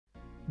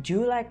Do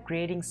you like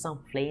creating some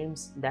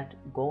flames that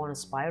go on a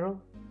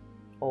spiral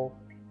or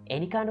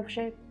any kind of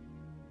shape?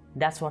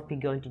 That's what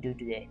we're going to do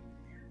today.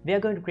 We are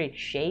going to create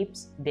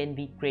shapes, then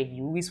we create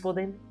UVs for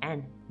them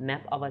and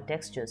map our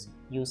textures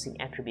using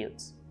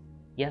attributes.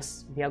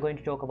 Yes, we are going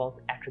to talk about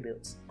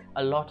attributes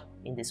a lot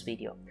in this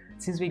video.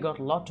 Since we got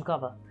a lot to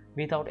cover,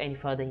 without any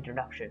further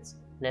introductions,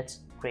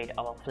 let's create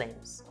our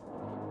flames.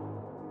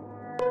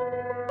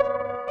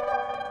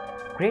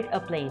 Create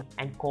a plane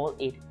and call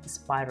it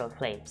spiral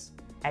flames.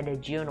 Add a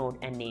geonode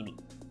and name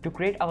it. To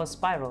create our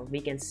spiral,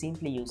 we can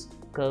simply use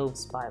curved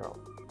spiral.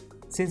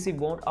 Since we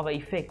want our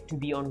effect to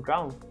be on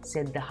ground,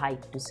 set the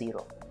height to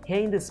 0. Here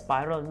in the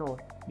spiral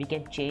node, we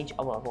can change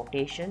our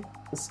rotation,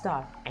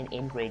 start and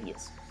end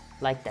radius,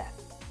 like that.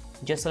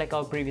 Just like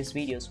our previous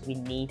videos, we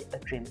need a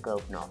trim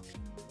curve node.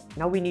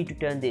 Now we need to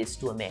turn this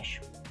to a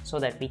mesh, so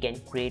that we can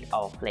create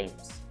our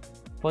flames.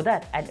 For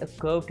that, add a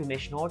curve to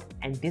mesh node,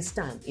 and this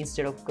time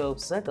instead of curve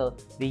circle,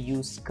 we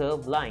use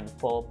curve line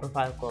for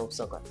profile curve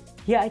circle.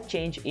 Here I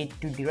change it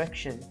to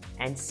direction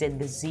and set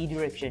the Z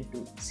direction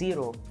to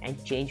 0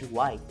 and change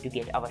Y to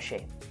get our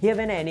shape. Here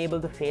when I enable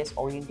the face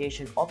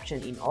orientation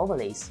option in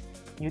overlays,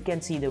 you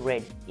can see the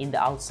red in the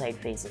outside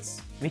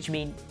faces, which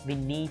means we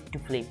need to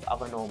flip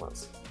our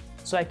normals.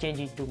 So I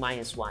change it to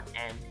 -1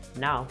 and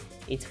now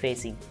it's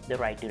facing the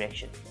right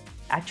direction.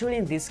 Actually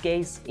in this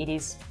case, it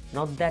is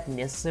not that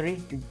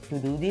necessary to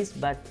do this,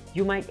 but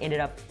you might end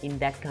up in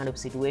that kind of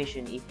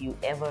situation if you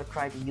ever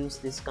try to use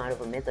this kind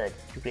of a method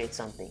to create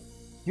something.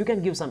 You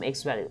can give some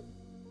X value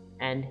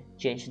and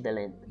change the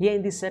length. Here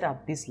in this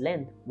setup, this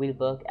length will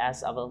work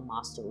as our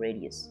master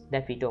radius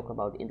that we talked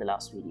about in the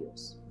last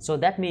videos. So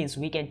that means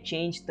we can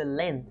change the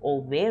length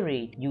or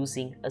vary it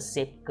using a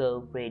set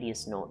curve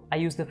radius node. I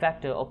use the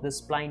factor of the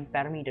spline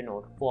parameter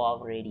node for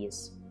our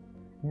radius.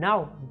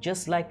 Now,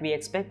 just like we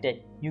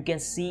expected, you can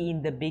see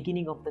in the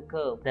beginning of the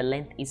curve, the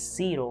length is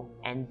 0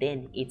 and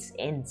then it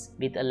ends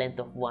with a length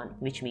of 1,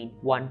 which means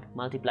 1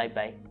 multiplied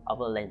by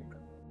our length.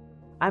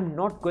 I'm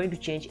not going to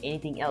change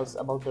anything else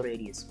about the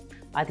radius.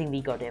 I think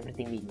we got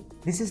everything we need.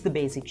 This is the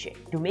basic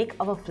shape. To make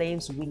our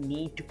flames, we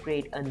need to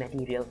create a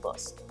material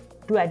first.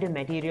 To add a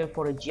material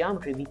for a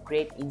geometry we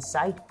create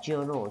inside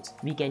geonodes,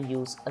 we can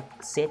use a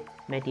set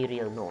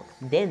material node.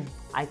 Then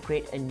I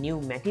create a new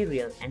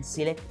material and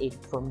select it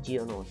from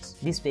geonodes.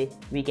 This way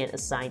we can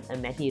assign a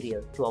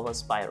material to our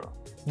spiral.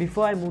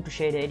 Before I move to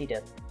shader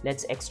editor,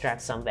 let's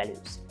extract some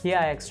values. Here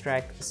I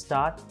extract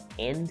start,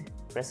 end,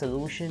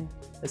 resolution,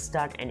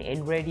 start and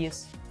end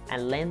radius,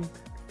 and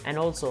length, and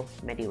also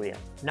material.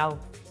 Now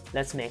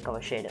let's make our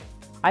shader.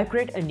 I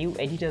create a new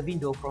editor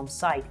window from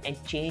site and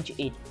change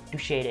it to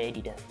shader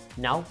editor.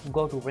 Now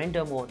go to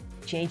render mode,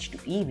 change to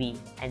eevee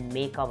and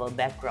make our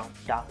background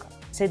darker.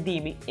 Set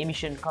the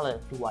emission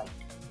color to white,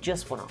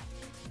 just for now,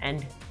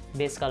 and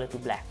base color to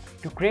black.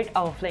 To create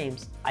our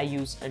flames, I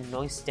use a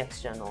noise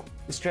texture node.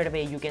 Straight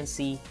away you can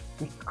see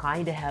we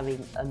kinda having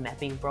a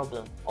mapping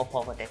problem of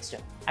our texture.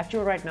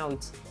 Actually right now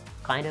it's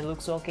kinda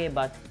looks okay,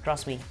 but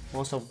trust me,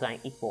 most of the time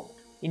it won't.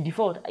 In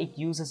default, it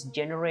uses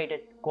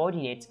generated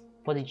coordinates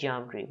for the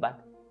geometry, but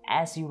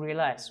as you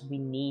realize, we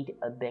need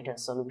a better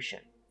solution.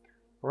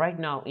 Right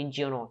now in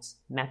geonodes,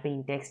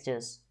 mapping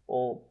textures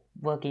or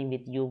working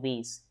with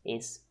UVs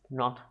is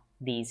not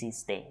the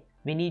easiest thing.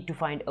 We need to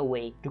find a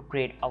way to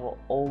create our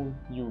own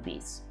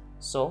UVs.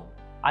 So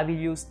I will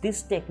use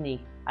this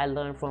technique I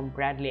learned from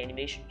Bradley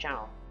Animation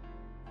channel.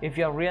 If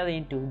you are really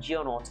into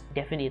geonodes,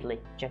 definitely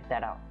check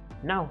that out.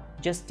 Now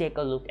just take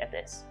a look at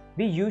this.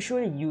 We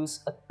usually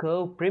use a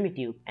curve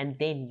primitive and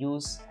then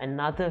use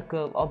another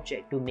curve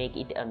object to make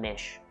it a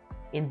mesh.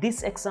 In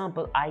this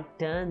example, I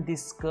turn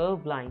this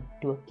curved line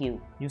to a cube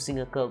using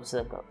a curve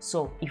circle.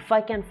 So if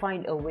I can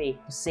find a way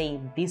to say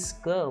this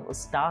curve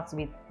starts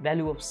with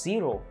value of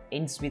 0,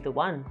 ends with a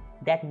 1,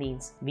 that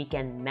means we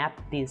can map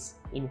this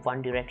in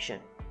one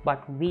direction.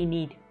 But we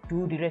need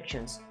two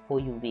directions for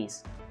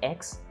UVs,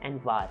 X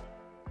and Y.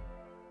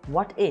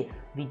 What if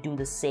we do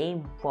the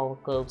same for our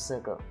curve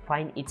circle?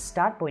 Find its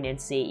start point and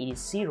say it is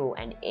 0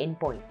 and end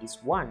point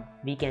is 1.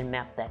 We can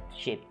map that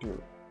shape too,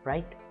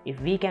 right? If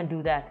we can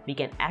do that, we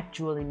can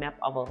actually map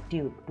our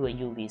tube to a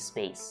UV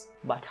space.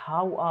 But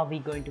how are we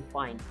going to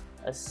find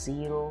a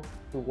 0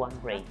 to 1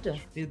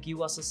 range? Will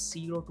give us a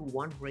 0 to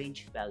 1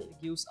 range value.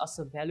 It gives us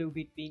a value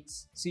between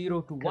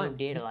 0 to 1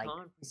 data like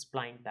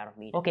spline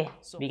parameter. Okay,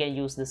 so we can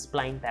use the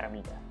spline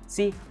parameter.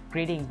 See,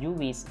 creating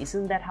UVs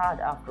isn't that hard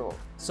after all.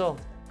 So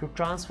to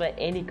transfer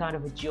any kind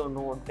of a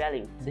geonode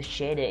value to the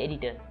shader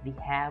editor, we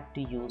have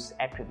to use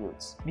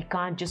attributes. We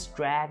can't just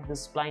drag the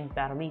spline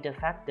parameter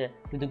factor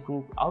to the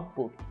group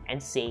output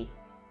and say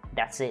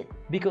that's it.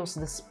 Because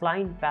the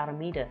spline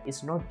parameter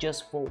is not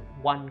just for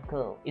one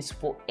curve, it's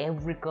for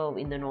every curve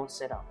in the node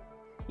setup.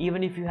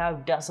 Even if you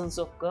have dozens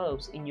of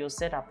curves in your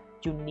setup,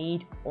 you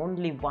need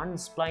only one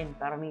spline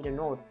parameter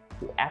node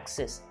to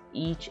access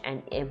each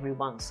and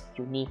everyone's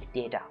unique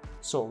data.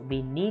 So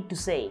we need to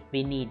say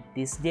we need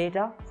this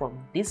data from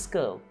this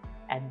curve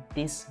at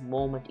this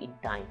moment in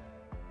time.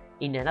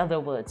 In other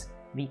words,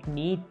 we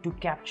need to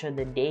capture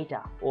the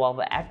data or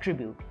our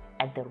attribute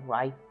at the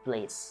right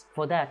place.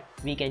 For that,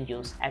 we can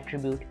use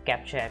attribute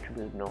capture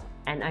attribute node,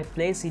 and I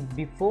place it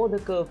before the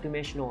curve to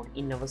mesh node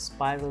in our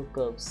spiral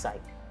curve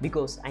site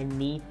because I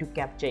need to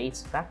capture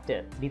its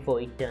vector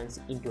before it turns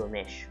into a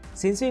mesh.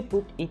 Since we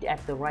put it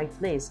at the right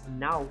place,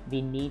 now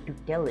we need to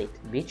tell it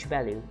which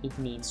value it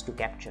needs to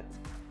capture.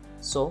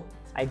 So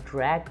I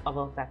drag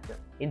our vector.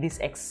 In this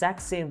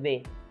exact same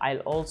way,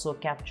 I'll also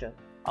capture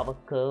our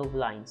curve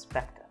lines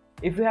vector.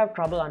 If you have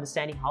trouble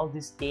understanding how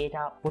this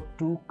data for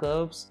two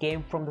curves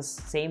came from the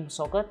same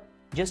socket,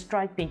 just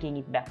try thinking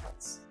it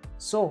backwards.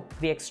 So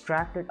we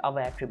extracted our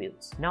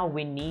attributes. Now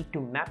we need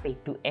to map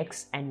it to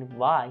X and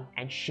Y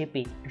and ship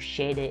it to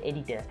shader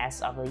editor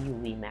as our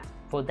UV map.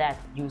 For that,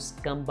 use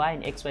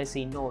combine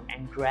XYZ node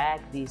and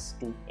drag these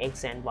two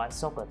X and Y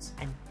sockets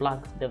and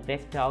plug the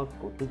vector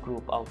output to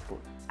group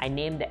output. I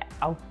name the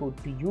output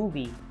to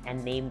UV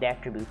and name the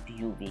attribute to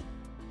UV.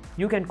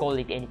 You can call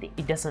it anything,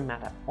 it doesn't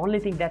matter. Only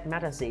thing that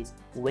matters is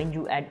when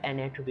you add an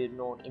attribute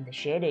node in the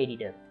shader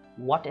editor,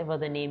 whatever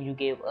the name you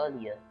gave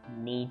earlier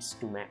needs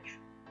to match.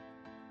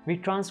 We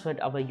transferred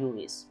our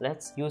UVs.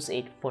 Let's use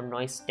it for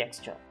noise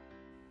texture.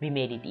 We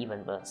made it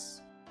even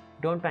worse.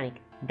 Don't panic,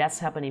 that's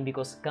happening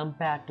because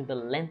compared to the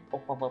length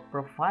of our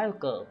profile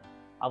curve,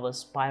 our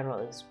spiral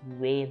is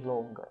way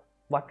longer.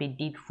 What we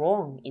did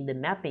wrong in the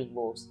mapping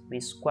was we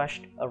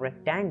squashed a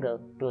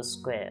rectangle to a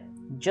square.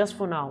 Just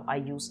for now, I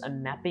use a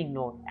mapping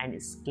node and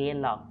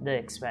scale up the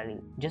X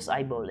value, just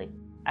eyeballing.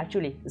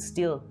 Actually,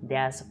 still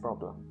there's a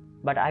problem,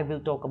 but I will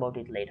talk about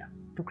it later.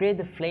 To create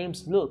the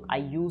flames look, I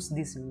use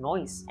this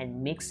noise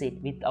and mix it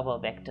with our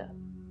vector.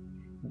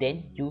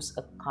 Then use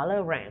a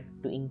color ramp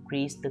to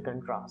increase the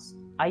contrast.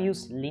 I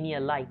use linear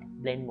light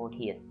blend mode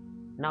here.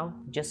 Now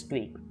just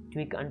tweak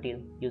until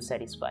you're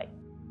satisfied.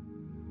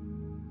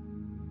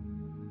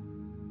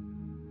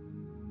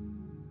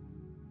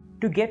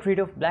 To get rid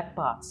of black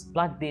parts,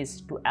 plug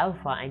this to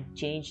alpha and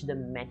change the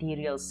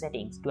material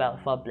settings to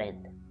alpha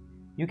blend.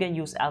 You can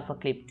use alpha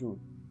clip too.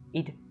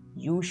 It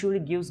usually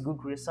gives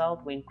good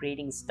result when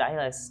creating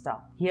stylized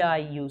stuff. Here I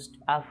used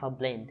alpha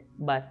blend,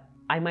 but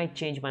I might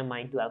change my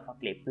mind to alpha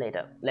clip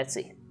later. Let's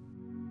see.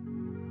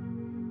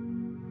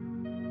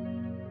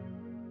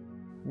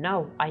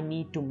 Now I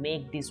need to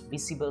make this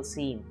visible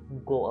seam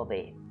go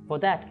away. For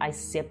that, I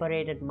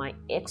separated my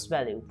X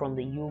value from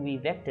the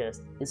UV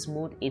vectors to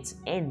smooth its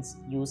ends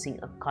using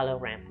a color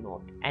ramp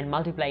node and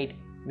multiply it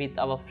with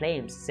our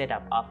flames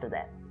setup after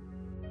that.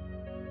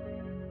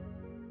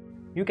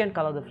 You can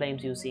color the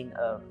flames using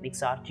a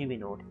mix RGB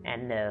node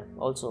and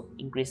also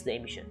increase the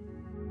emission.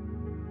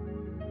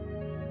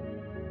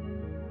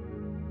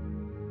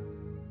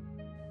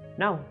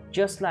 Now,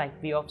 just like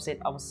we offset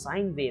our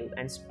sine wave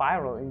and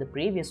spiral in the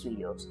previous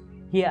videos,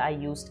 here I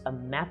used a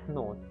map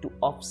node to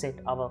offset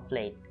our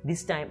flame.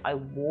 This time I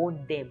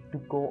want them to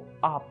go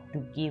up to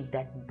give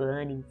that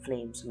burning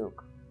flames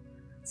look.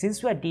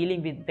 Since we are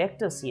dealing with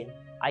vectors here,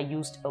 I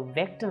used a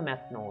vector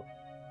map node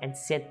and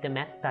set the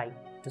map type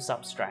to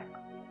subtract.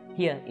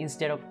 Here,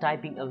 instead of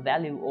typing a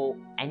value or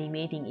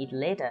animating it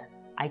later,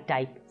 I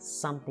typed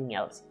something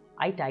else.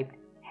 I typed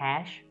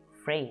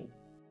 #frame.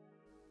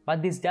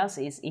 What this does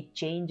is it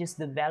changes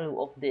the value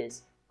of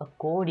this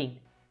according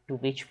to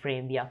which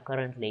frame we are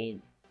currently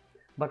in.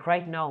 But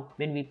right now,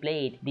 when we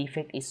play it, the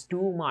effect is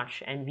too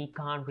much and we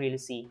can't really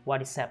see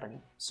what is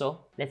happening.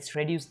 So let's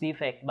reduce the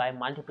effect by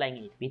multiplying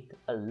it with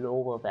a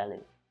lower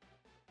value.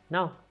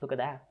 Now, look at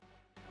that.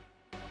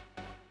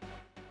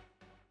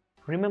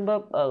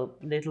 Remember a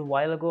little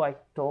while ago I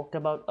talked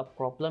about a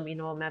problem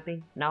in our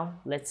mapping? Now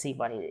let's see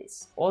what it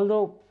is.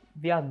 Although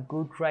we are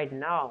good right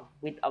now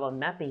with our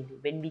mapping,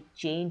 when we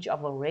change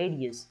our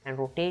radius and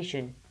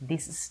rotation,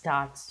 this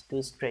starts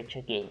to stretch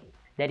again.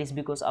 That is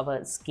because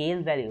our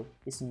scale value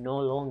is no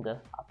longer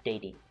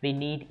updating. We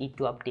need it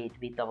to update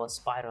with our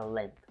spiral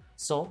length.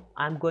 So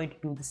I'm going to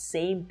do the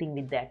same thing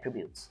with the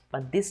attributes.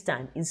 But this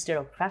time, instead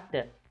of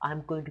factor,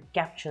 I'm going to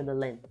capture the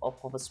length of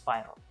our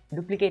spiral.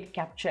 Duplicate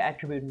capture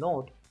attribute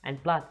node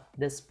and plug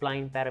the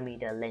spline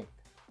parameter length.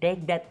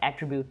 Take that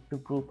attribute to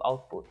group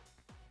output.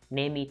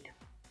 Name it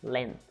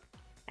length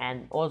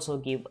and also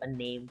give a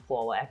name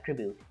for our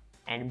attribute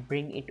and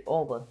bring it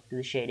over to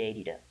the shader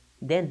editor.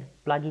 Then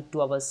plug it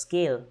to our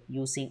scale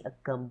using a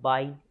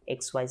combine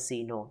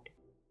XYZ node.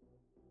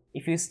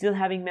 If you're still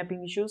having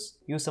mapping issues,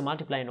 use a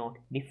multiply node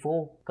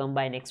before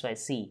combine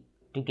XYZ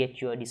to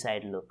get your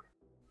desired look.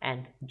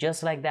 And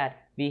just like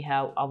that, we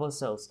have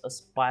ourselves a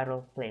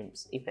spiral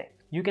flames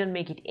effect. You can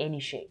make it any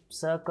shape,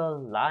 circle,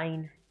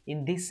 line.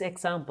 In this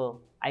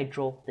example, I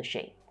draw the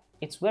shape.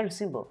 It's very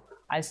simple.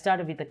 I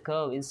started with a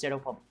curve instead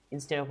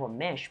of a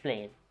mesh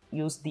plane.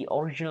 Use the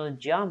original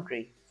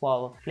geometry for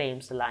our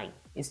flames line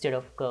instead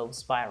of curve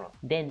spiral.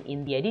 Then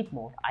in the edit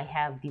mode, I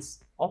have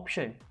this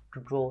option to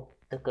draw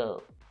the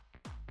curve.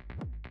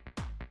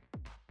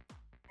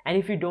 And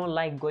if you don't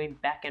like going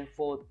back and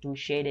forth to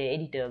shader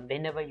editor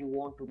whenever you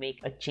want to make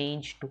a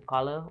change to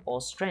color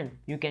or strength,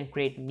 you can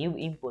create new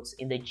inputs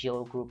in the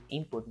gel group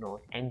input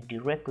node and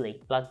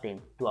directly plug them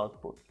to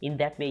output. In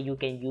that way, you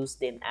can use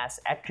them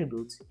as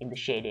attributes in the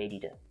shader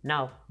editor.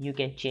 Now you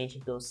can change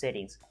those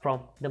settings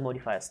from the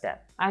modifiers tab.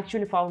 I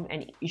actually found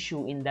an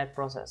issue in that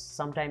process.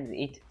 Sometimes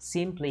it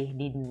simply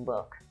didn't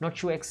work. Not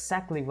sure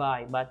exactly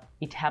why, but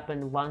it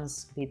happened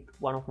once with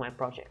one of my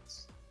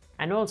projects.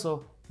 And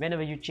also,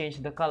 whenever you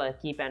change the color,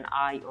 keep an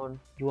eye on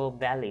your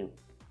value.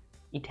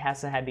 It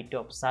has a habit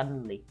of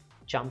suddenly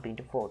jumping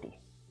to 40.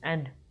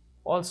 And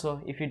also,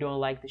 if you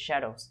don't like the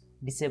shadows,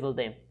 disable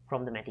them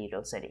from the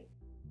material setting.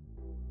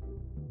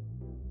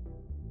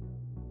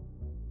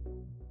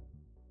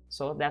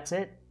 So that's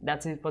it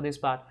for this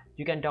part.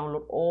 You can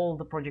download all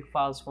the project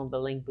files from the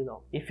link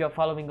below. If you're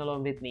following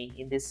along with me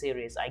in this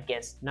series, I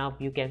guess now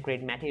you can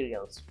create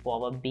materials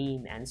for our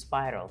beam and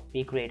spiral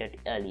we created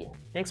earlier.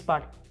 Next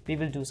part, we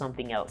will do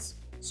something else.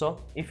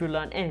 So if you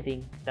learn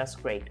anything, that's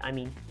great. I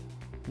mean,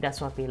 that's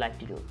what we like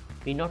to do.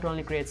 We not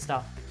only create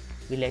stuff,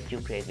 we let you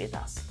create with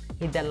us.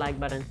 Hit that like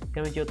button,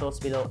 comment your thoughts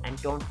below,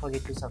 and don't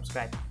forget to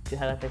subscribe to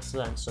Hello Effects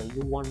Learn so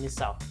you won't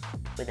miss out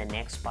when the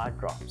next part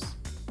drops.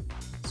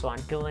 So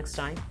until next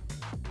time,